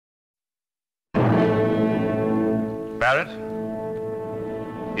Barrett,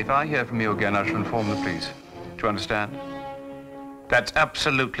 if I hear from you again, I shall inform the police. Do you understand? That's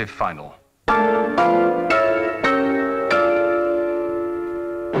absolutely final.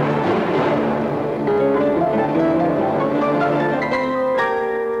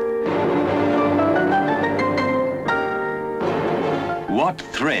 What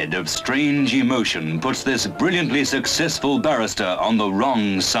thread of strange emotion puts this brilliantly successful barrister on the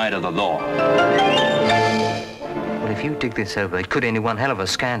wrong side of the law? Well, if you dig this over, it could end in one hell of a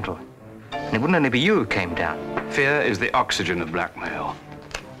scandal. And it wouldn't only be you who came down. Fear is the oxygen of blackmail.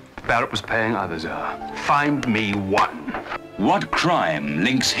 Barrett was paying, others are. Find me one. What crime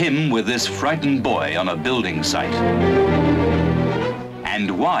links him with this frightened boy on a building site?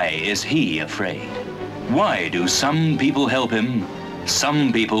 And why is he afraid? Why do some people help him?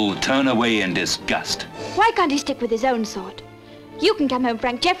 Some people turn away in disgust. Why can't he stick with his own sort? You can come home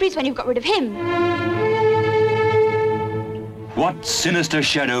Frank Jeffries when you've got rid of him. What sinister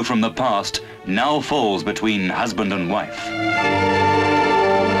shadow from the past now falls between husband and wife?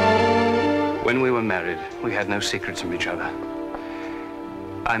 When we were married, we had no secrets from each other.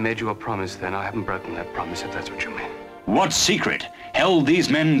 I made you a promise then. I haven't broken that promise, if that's what you mean. What secret held these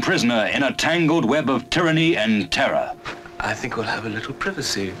men prisoner in a tangled web of tyranny and terror? I think we'll have a little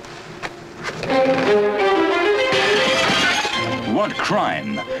privacy. What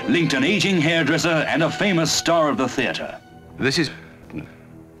crime linked an aging hairdresser and a famous star of the theater? This is...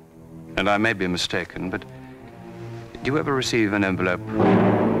 and I may be mistaken, but do you ever receive an envelope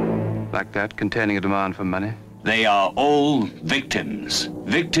like that containing a demand for money? They are all victims.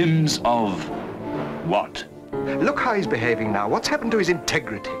 Victims of what? Look how he's behaving now. What's happened to his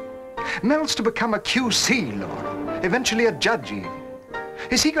integrity? Mel's to become a QC, Laura. Eventually a judge even.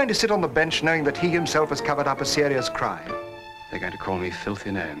 Is he going to sit on the bench knowing that he himself has covered up a serious crime? They're going to call me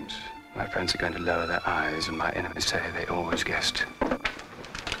filthy names. My friends are going to lower their eyes, and my enemies say they always guessed.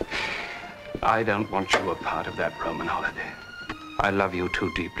 I don't want you a part of that Roman holiday. I love you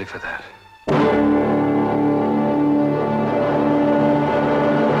too deeply for that.